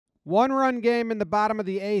One-run game in the bottom of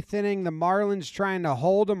the 8th inning. The Marlins trying to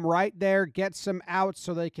hold them right there, get some outs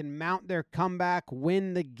so they can mount their comeback,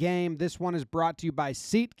 win the game. This one is brought to you by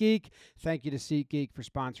SeatGeek. Thank you to SeatGeek for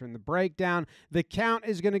sponsoring the breakdown. The count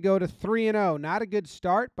is going to go to 3-0. Not a good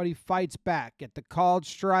start, but he fights back. Get the called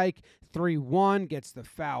strike, 3-1, gets the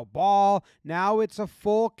foul ball. Now it's a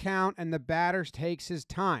full count, and the batter takes his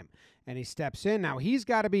time. And he steps in. Now he's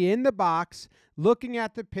got to be in the box, looking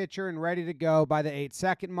at the pitcher and ready to go by the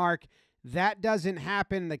 8-second mark. That doesn't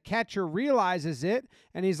happen. The catcher realizes it,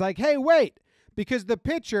 and he's like, hey, wait, because the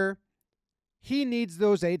pitcher, he needs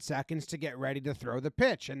those 8 seconds to get ready to throw the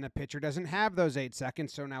pitch, and the pitcher doesn't have those 8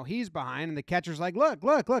 seconds, so now he's behind, and the catcher's like, look,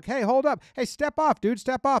 hey, hold up. Hey, step off, dude,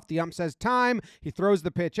 step off. The ump says time. He throws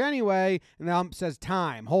the pitch anyway, and the ump says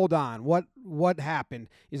time. Hold on. What happened?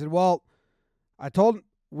 He said, well,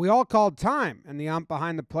 we all called time, and the ump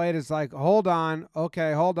behind the plate is like, hold on,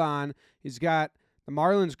 okay, hold on. He's got the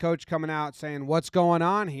Marlins coach coming out saying, what's going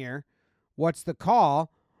on here? What's the call?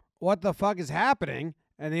 What the fuck is happening?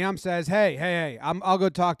 And the ump says, hey, I'll go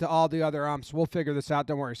talk to all the other umps. We'll figure this out,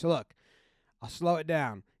 don't worry. So look, I'll slow it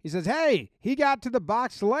down. He says, hey, he got to the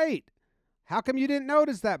box late. How come you didn't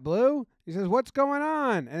notice that, Blue? He says, what's going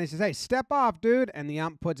on? And he says, hey, step off, dude. And the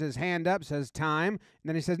ump puts his hand up, says time. And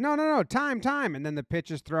then he says, no, time. And then the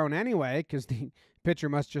pitch is thrown anyway because the pitcher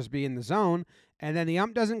must just be in the zone. And then the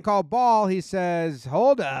ump doesn't call ball. He says,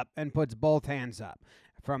 hold up, and puts both hands up.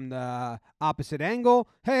 From the opposite angle,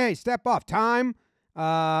 hey, step off, time.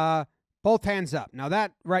 Both hands up. Now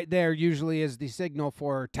that right there usually is the signal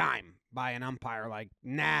for time by an umpire, like,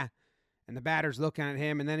 nah. And the batter's looking at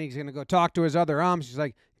him, and then he's going to go talk to his other umps. He's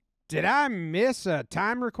like, did I miss a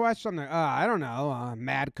time request on the, I don't know,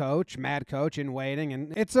 mad coach in waiting,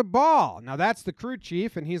 and it's a ball. Now, that's the crew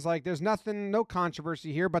chief, and he's like, there's no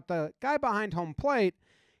controversy here, but the guy behind home plate,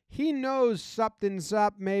 he knows something's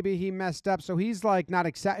up. Maybe he messed up, so he's like,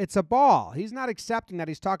 it's a ball. He's not accepting that.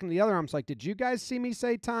 He's talking to the other umps like, did you guys see me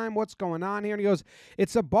say time? What's going on here? And he goes,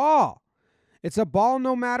 it's a ball. It's a ball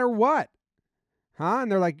no matter what. Huh?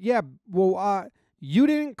 And they're like, yeah, well, you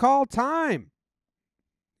didn't call time.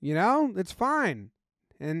 You know, it's fine.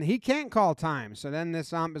 And he can't call time. So then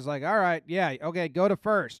this ump is like, all right, yeah, okay, go to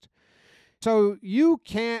first. So you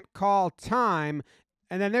can't call time.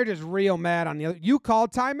 And then they're just real mad on the other. You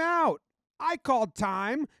called timeout. I called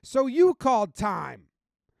time, so you called time.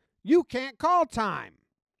 You can't call time.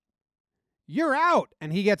 You're out.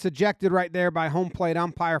 And he gets ejected right there by home plate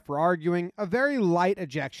umpire for arguing. A very light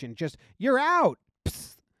ejection. Just, you're out.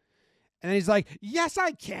 Psst. And he's like, yes,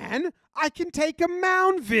 I can. I can take a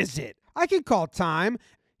mound visit. I can call time.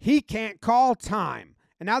 He can't call time.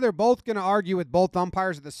 And now they're both going to argue with both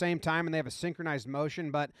umpires at the same time, and they have a synchronized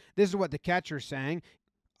motion. But this is what the catcher's saying.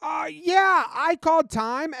 Yeah, I called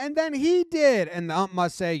time, and then he did. And the ump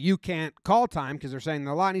must say, you can't call time, because they're saying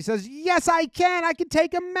the line. And he says, yes, I can. I can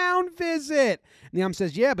take a mound visit. And the ump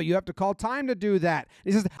says, yeah, but you have to call time to do that.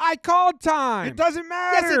 And he says, I called time. It doesn't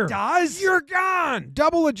matter. Yes, it does. You're gone.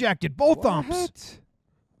 Double ejected, both What? umps.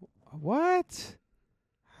 What?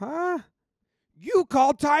 Huh? You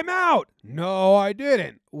called timeout. No, I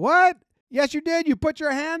didn't. What? Yes, you did. You put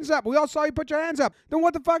your hands up. We all saw you put your hands up. Then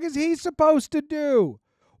what the fuck is he supposed to do?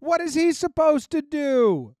 What is he supposed to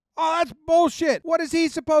do? Oh, that's bullshit. What is he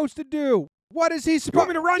supposed to do? What is he supposed Want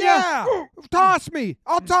me to run yeah. you? Toss me.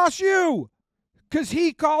 I'll toss you. Because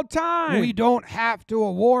he called time. We don't have to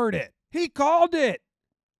award it. He called it.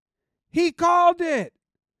 He called it.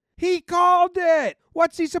 He called it.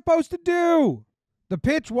 What's he supposed to do? The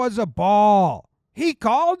pitch was a ball. He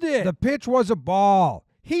called it. The pitch was a ball.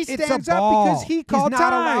 He stands up because he called time. He's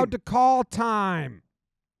not allowed to call time.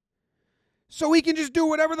 So he can just do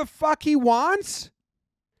whatever the fuck he wants?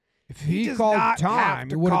 If he called time,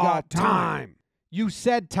 he would have got time. You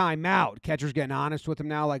said timeout. Catcher's getting honest with him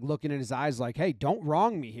now, like looking in his eyes like, hey, don't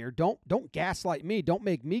wrong me here. Don't gaslight me. Don't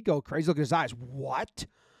make me go crazy. Look at his eyes. What?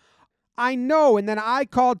 I know, and then I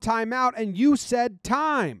called timeout, and you said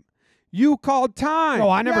time. You called time. No,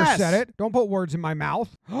 I never said it. Don't put words in my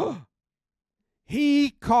mouth. He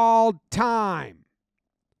called time.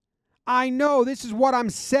 I know. This is what I'm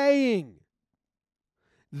saying.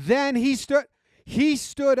 Then he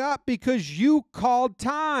stood up because you called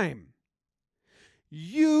time.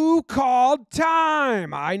 You called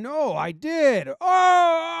time. I know, I did.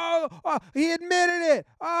 Oh, he admitted it.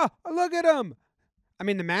 Oh, look at him. I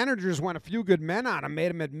mean, the managers went a few good men on him,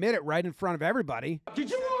 made him admit it right in front of everybody. Did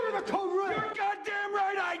you order the code red? You're goddamn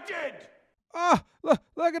right I did. Oh,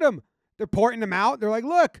 look at him. They're pointing him out. They're like,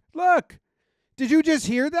 look. Did you just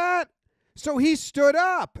hear that? So he stood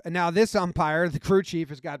up. And now this umpire, the crew chief,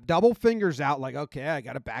 has got double fingers out like, okay, I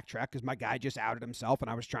got to backtrack because my guy just outed himself and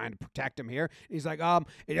I was trying to protect him here. He's like,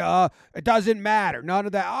 it doesn't matter. None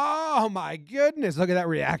of that. Oh, my goodness. Look at that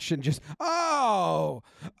reaction. Just, oh,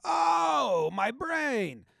 my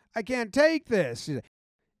brain. I can't take this.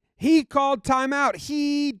 He called timeout.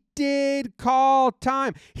 He did call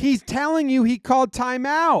time. He's telling you he called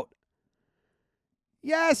timeout.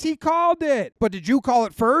 Yes, he called it. But did you call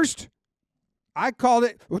it first? I called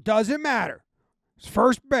it. It doesn't matter. It's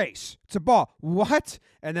first base. It's a ball. What?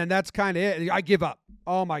 And then that's kind of it. I give up.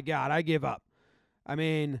 Oh, my God. I give up. I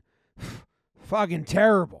mean, fucking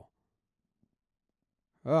terrible.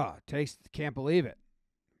 Oh, can't believe it.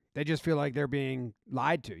 They just feel like they're being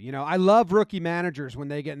lied to. You know, I love rookie managers when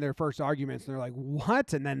they get in their first arguments and they're like,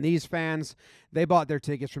 what? And then these fans, they bought their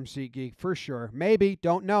tickets from SeatGeek for sure. Maybe,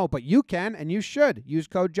 don't know, but you can and you should. Use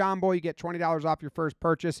code Jomboy. You get $20 off your first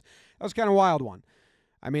purchase. That was kind of a wild one.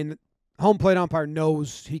 I mean, the home plate umpire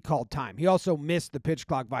knows he called time. He also missed the pitch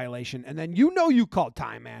clock violation. And then you called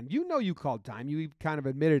time, man. You called time. You kind of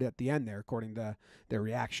admitted at the end there, according to their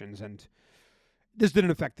reactions. And this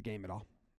didn't affect the game at all.